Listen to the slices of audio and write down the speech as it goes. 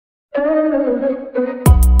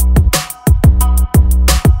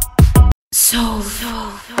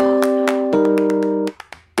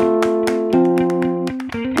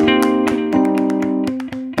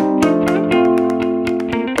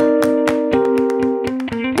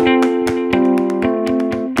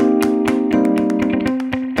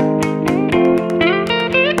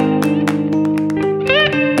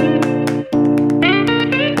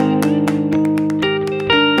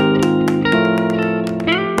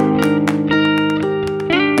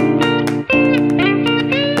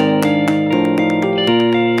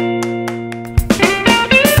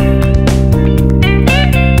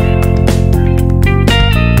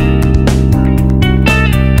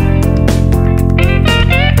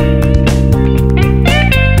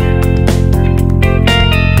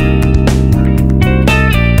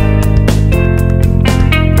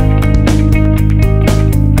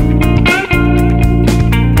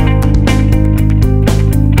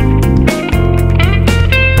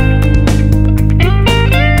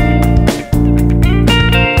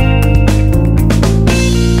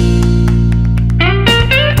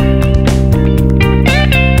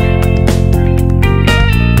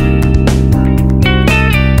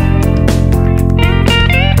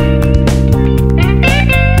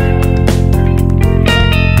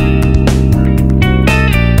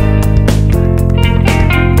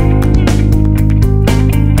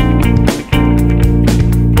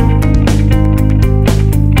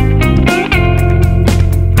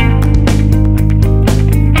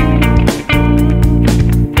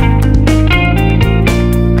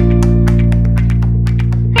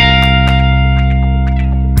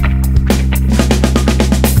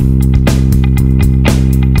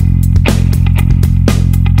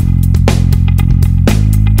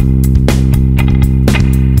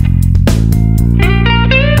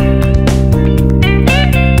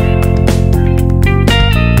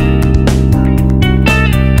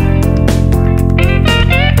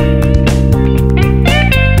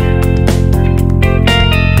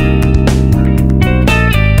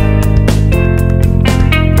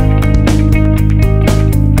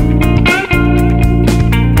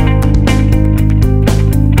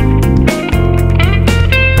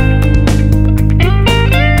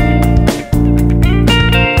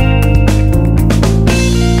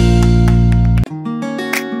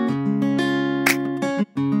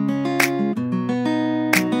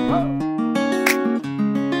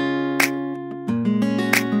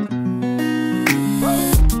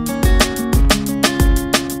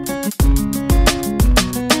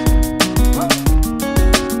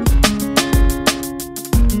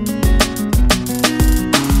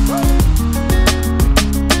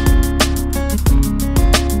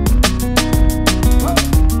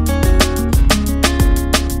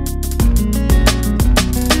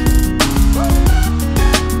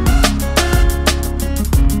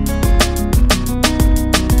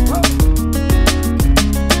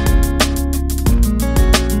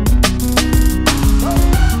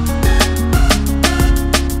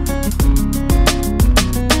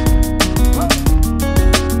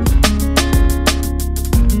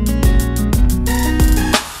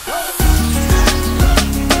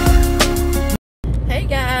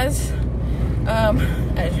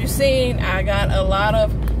As you've seen, I got a lot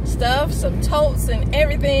of stuff, some totes and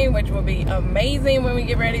everything, which will be amazing when we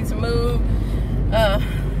get ready to move.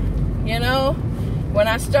 You know, when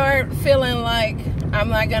I start feeling like I'm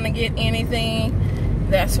not gonna get anything,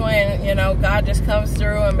 that's when, you know, God just comes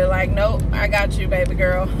through and be like, nope, I got you, baby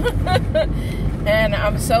girl. And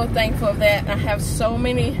I'm so thankful of that. I have so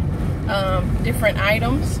many different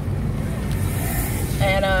items,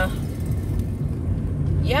 and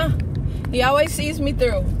yeah, he always sees me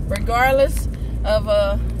through, regardless of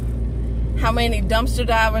how many dumpster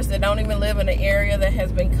divers that don't even live in the area that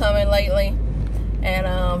has been coming lately.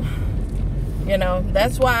 And you know,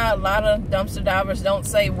 that's why a lot of dumpster divers don't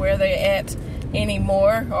say where they're at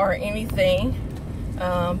anymore or anything,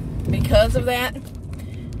 because of that.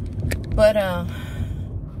 But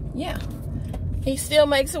yeah, he still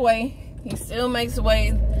makes a way. He still makes a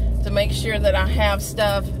way to make sure that I have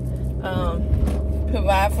stuff,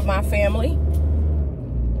 provide for my family.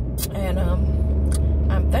 And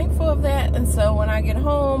I'm thankful of that. And so when I get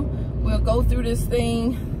home, we'll go through this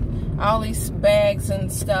thing, all these bags and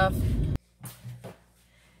stuff.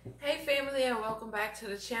 Hey family, and welcome back to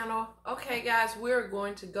the channel. Okay guys, we're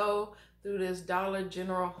going to go through this Dollar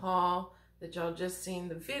General haul that y'all just seen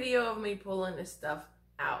the video of me pulling this stuff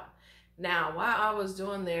out. Now, while I was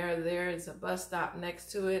doing there is a bus stop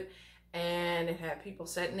next to it, and it had people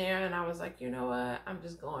sitting there, and I was like, you know what, I'm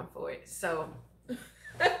just going for it. So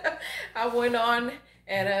I went on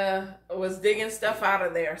and was digging stuff out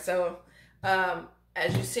of there. So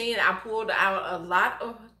as you've seen, I pulled out a lot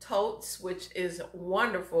of totes, which is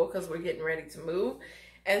wonderful because we're getting ready to move.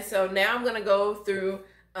 And so now I'm going to go through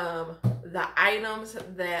the items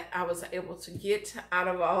that I was able to get out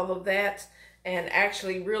of all of that and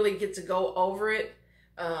actually really get to go over it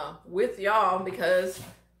with y'all, because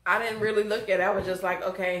I didn't really look at it. I was just like,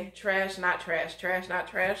 okay, trash, not trash, trash, not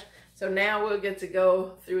trash. So now we'll get to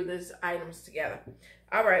go through these items together.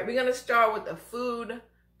 All right, we're going to start with the food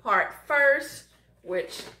part first,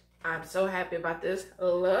 which I'm so happy about this.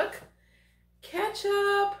 Look,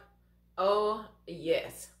 ketchup. Oh,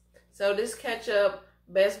 yes. So this ketchup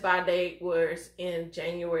Best Buy date was in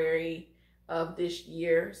January of this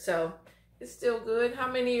year. So it's still good.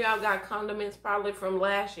 How many of y'all got condiments probably from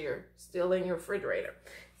last year still in your refrigerator?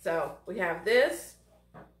 So we have this.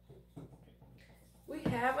 We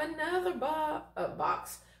have another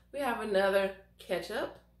box. We have another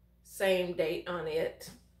ketchup. Same date on it.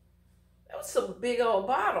 That was some big old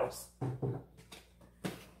bottles.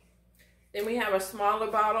 Then we have a smaller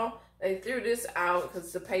bottle. They threw this out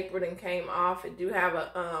because the paper then came off. It do have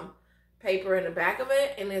a paper in the back of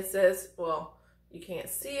it, and it says, well, you can't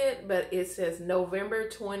see it, but it says November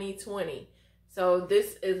 2020. So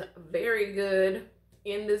this is very good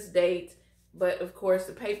in this date, but of course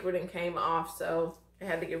the paper then came off, so I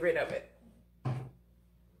had to get rid of it.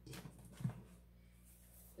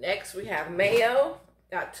 Next we have mayo.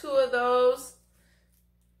 Got 2 of those.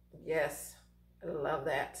 Yes, I love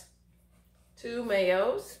that. 2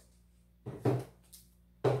 mayos.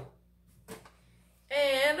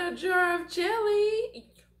 And a jar of jelly.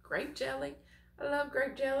 Grape jelly. I love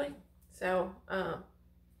grape jelly. So, can't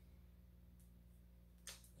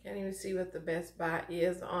even see what the Best Buy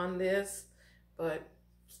is on this. But,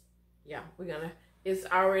 yeah, it's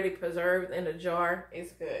already preserved in a jar.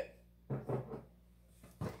 It's good.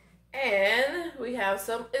 And we have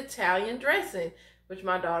some Italian dressing, which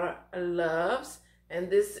my daughter loves. And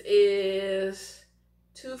this is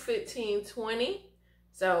 $2.15.20.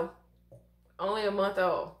 So only a month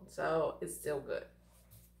old. So it's still good.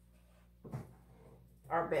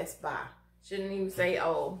 Our Best Buy. Shouldn't even say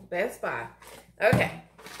old. Best Buy. Okay.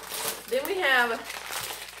 Then we have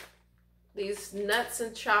these nuts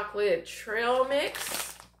and chocolate trail mix.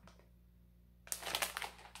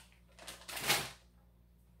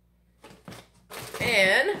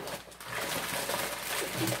 And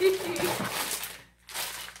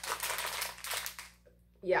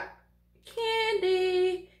yeah,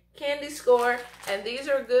 candy score, and these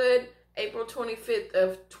are good. April 25th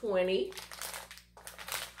of 20.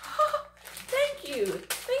 Oh, thank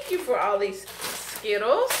you for all these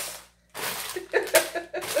Skittles.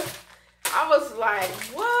 I was like,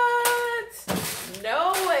 what?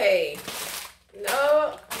 No way.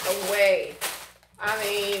 No way. I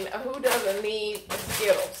mean, who doesn't need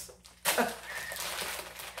Skittles?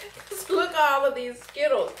 Just look at all of these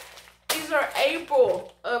Skittles. These are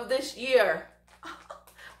April of this year.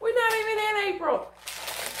 We're not even in April.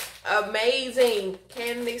 Amazing.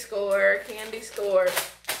 Candy score, candy score.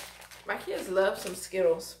 My kids love some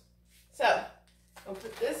Skittles. So, I'll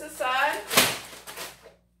put this aside.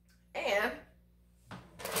 And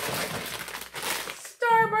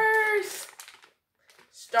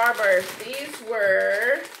Starburst. These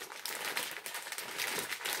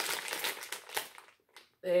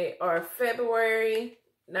they are February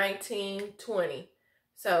 1920.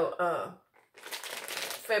 So,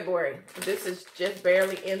 February. This is just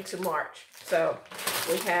barely into March. So,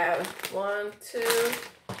 we have 1, 2,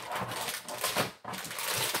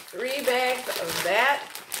 3 bags of that.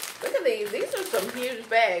 Look at these. These are some huge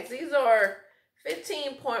bags. These are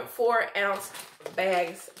 15.4 ounce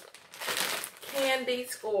bags. Candy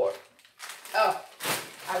score. Oh,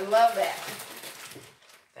 I love that.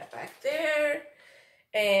 That back there.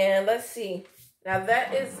 And let's see. Now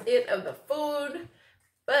that is it of the food.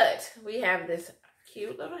 But we have this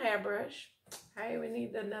cute little hairbrush. Hey, we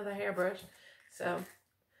need another hairbrush. So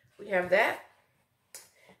we have that.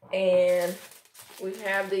 And we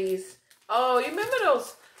have these. Oh, you remember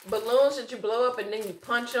those balloons that you blow up and then you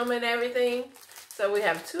punch them and everything? So we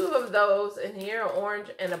have 2 of those in here, an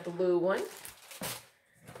orange and a blue one.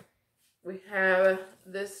 We have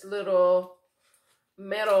this little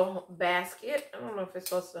metal basket. I don't know if it's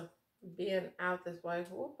supposed to bend out this way.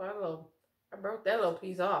 Whoop, I broke that little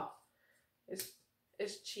piece off. It's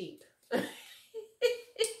cheap.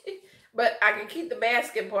 But I can keep the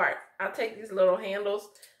basket part. I'll take these little handles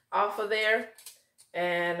off of there.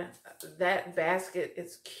 And that basket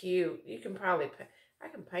is cute. You can probably, I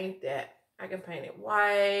can paint that. I can paint it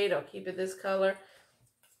white or keep it this color.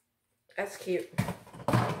 That's cute.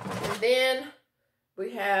 And then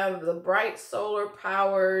We have the bright solar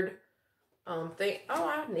powered thing. Oh,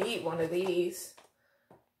 I need one of these.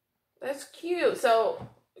 That's cute. So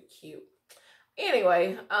cute.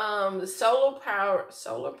 Anyway, the solar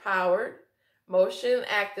powered, motion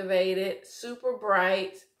activated, super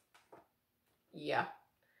bright. Yeah,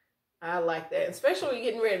 I like that. Especially when we're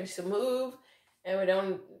getting ready to move and we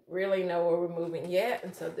don't really know where we're moving yet.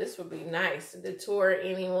 And so this would be nice to deter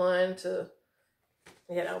anyone to,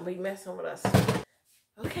 you know, be messing with us.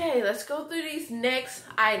 Okay, let's go through these next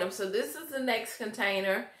items. So this is the next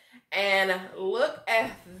container. And look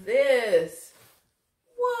at this.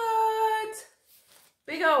 What?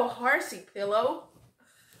 Big old horsey pillow.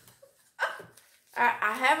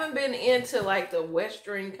 I haven't been into like the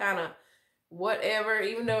Western kind of whatever,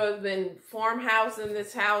 even though it's been farmhouse in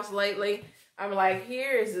this house lately. I'm like,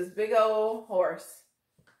 here is this big old horse.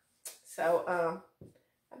 So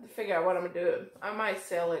I have to figure out what I'm gonna do. I might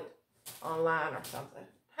sell it online or something.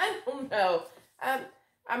 I don't know. I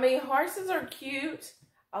mean, horses are cute.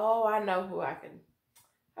 Oh, I know who I can.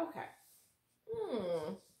 Okay.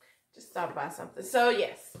 Just thought about something. So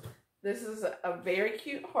yes, this is a very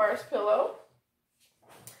cute horse pillow.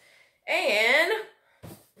 And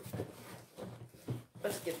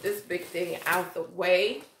let's get this big thing out the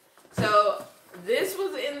way. So this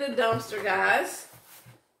was in the dumpster, guys.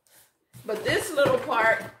 But this little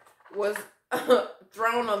part was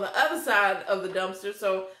thrown on the other side of the dumpster.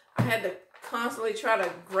 So I had to constantly try to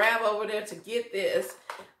grab over there to get this.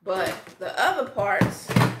 But the other parts,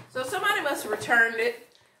 so somebody must have returned it.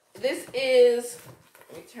 This is,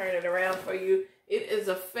 let me turn it around for you. It is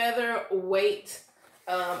a feather weight,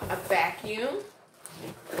 a vacuum.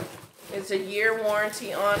 It's a year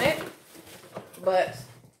warranty on it, but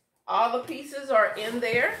all the pieces are in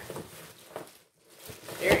there.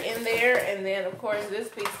 They're in there, and then of course this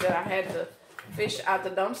piece that I had to fish out the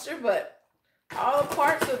dumpster, but all the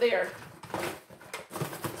parts are there.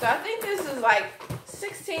 So I think this is like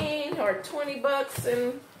 16 or 20 bucks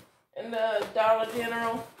in the Dollar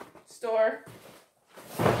General store.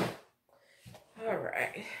 All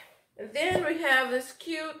right. And then we have this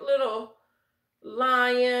cute little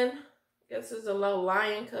lion. I guess it's a little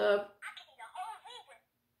lion cub.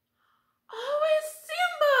 Oh, it's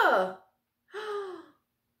Simba.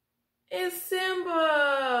 It's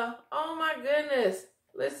Simba. Oh my goodness.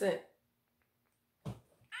 Listen.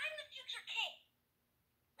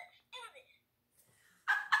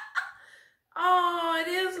 Oh, it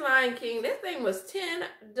is Lion King. This thing was $10.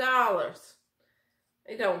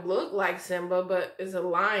 It don't look like Simba, but it's a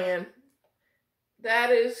lion.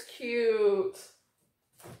 That is cute.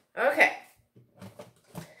 Okay.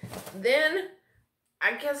 Then,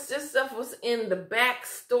 I guess this stuff was in the back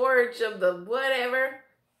storage of the whatever.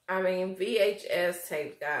 I mean, VHS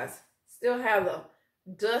tape, guys. Still have the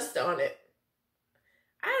dust on it.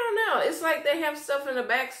 I don't know. It's like they have stuff in the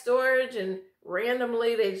back storage and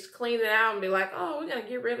randomly they just clean it out and be like, oh, we're going to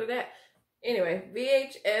get rid of that. Anyway,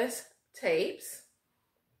 VHS tapes.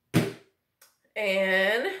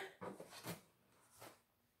 And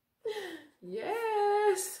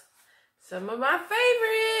yes, some of my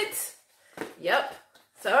favorites. Yep,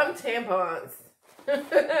 some tampons.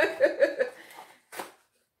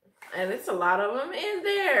 And it's a lot of them in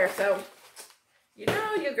there. So, you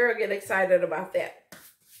know your girl get excited about that.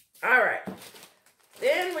 All right.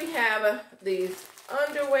 Then we have these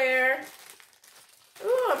underwear.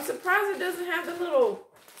 Oh, I'm surprised it doesn't have the little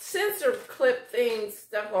sensor clip thing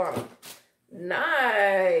stuff on them.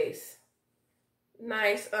 Nice.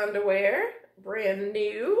 Nice underwear. Brand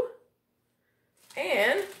new.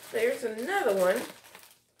 And there's another one.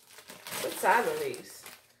 What size are these?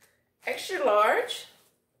 Extra large.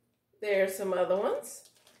 There's some other ones.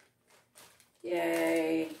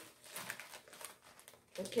 Yay.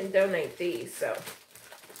 I can donate these, so.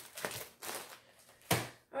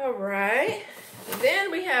 All right.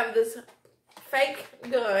 Then we have this fake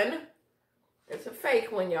gun. It's a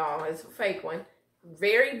fake one, y'all. It's a fake one.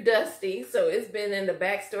 Very dusty, so it's been in the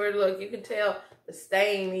back storage. Look, you can tell the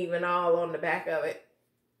stain even all on the back of it.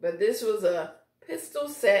 But this was a pistol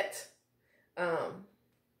set.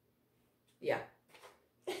 Yeah.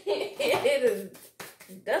 It is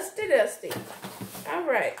dusty, dusty. All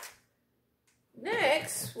right.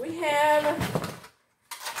 Next, we have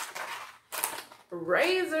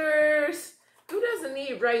razors. Who doesn't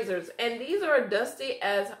need razors? And these are dusty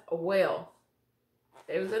as well.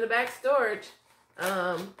 They was in the back storage.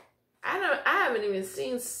 I haven't even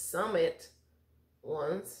seen Summit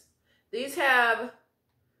ones. These have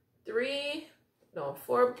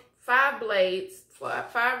 5 blades,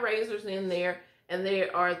 5 razors in there, and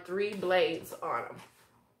there are 3 blades on them.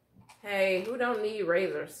 Hey, who don't need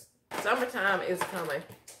razors? Summertime is coming.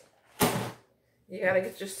 You gotta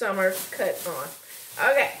get your summer cut on.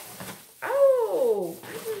 Okay. Oh,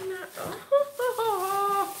 I did not. Oh.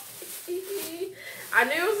 I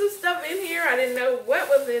knew there was some stuff in here. I didn't know what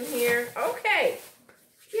was in here. Okay.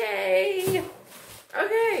 Yay.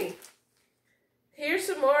 Okay. Here's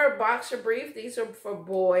some more boxer briefs. These are for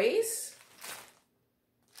boys.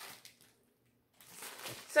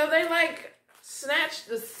 So they like snatched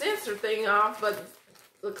the sensor thing off, but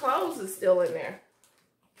the clothes is still in there.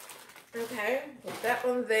 Okay, put that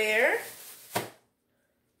one there.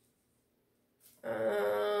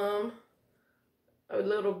 A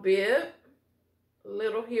little bib,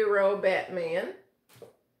 little hero Batman.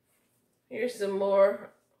 Here's some more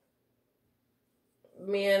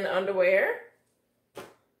men underwear.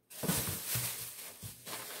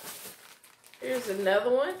 Here's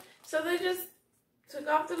another one. So they just took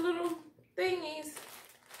off the little thingies,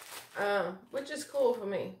 which is cool for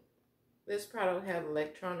me. This probably have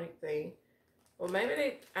electronic thing. Well, maybe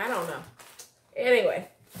they, I don't know. Anyway,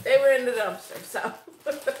 they were in the dumpster, so.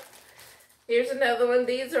 Here's another one.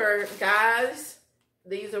 These are guys.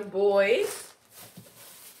 These are boys.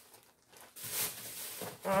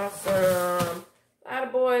 Awesome. A lot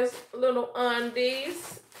of boys, little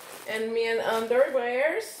undies and men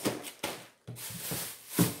underwears.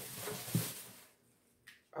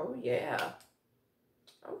 Oh, yeah.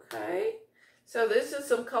 Okay. So this is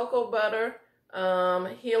some cocoa butter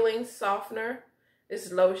healing softener. This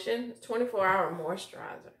is lotion. 24-hour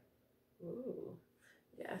moisturizer. Ooh.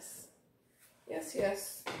 Yes. Yes,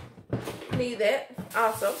 yes. Need that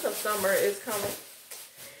also because summer is coming.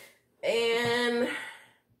 And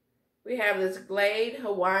we have this Glade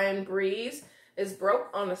Hawaiian Breeze. It's broke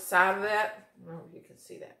on the side of that. I don't know if you can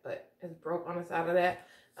see that, but it's broke on the side of that.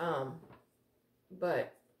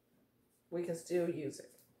 But we can still use it.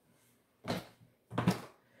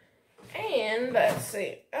 And let's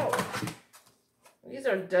see. Oh, these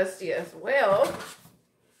are dusty as well.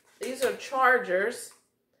 These are chargers.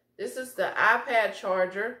 This is the iPad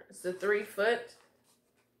charger. It's the 3-foot.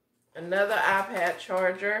 Another iPad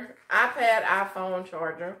charger. iPad, iPhone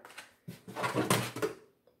charger.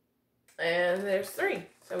 And there's 3.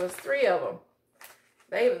 So it's 3 of them.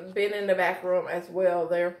 They've been in the back room as well.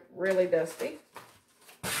 They're really dusty.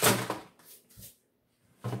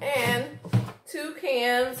 And 2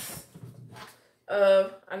 cans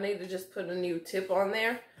of, I need to just put a new tip on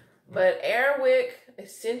there, but Airwick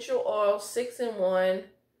Essential Oil 6-in-1,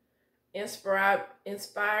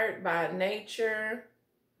 inspired by nature.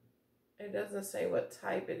 It doesn't say what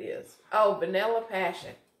type it is. Oh, Vanilla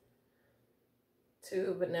Passion.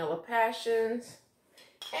 2 Vanilla Passions.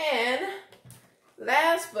 And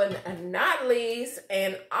last but not least,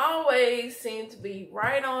 and always seem to be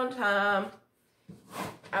right on time.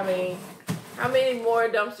 I mean, how many more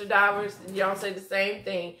dumpster divers did y'all say the same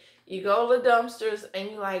thing? You go to the dumpsters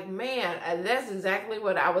and you're like, man, that's exactly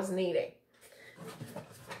what I was needing.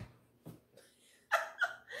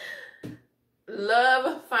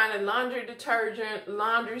 Love finding laundry detergent,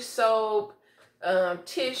 laundry soap,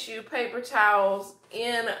 tissue, paper towels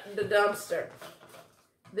in the dumpster.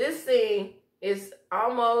 This thing is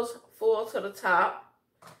almost full to the top.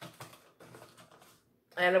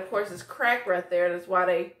 And of course it's cracked right there. That's why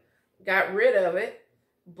they got rid of it.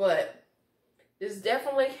 But this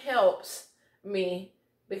definitely helps me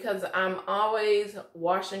because I'm always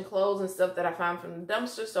washing clothes and stuff that I find from the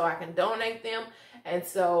dumpster so I can donate them. And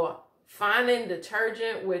so finding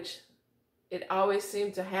detergent, which it always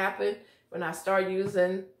seems to happen when I start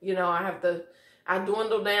using, you know, I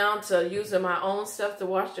dwindle down to using my own stuff to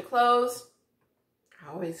wash the clothes.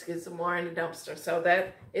 I always get some more in the dumpster. So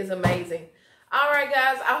that is amazing. All right,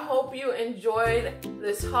 guys, I hope you enjoyed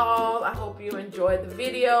this haul. I hope you enjoyed the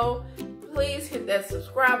video. Please hit that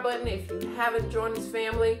subscribe button if you haven't joined this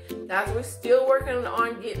family. Guys, we're still working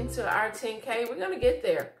on getting to our 10K. We're going to get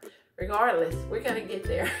there. Regardless, we're going to get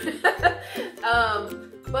there.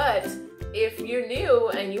 But if you're new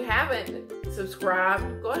and you haven't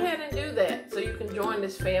subscribed, go ahead and do that so you can join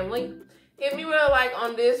this family. Hit me with a like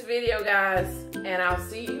on this video, guys, and I'll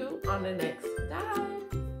see you on the next dive.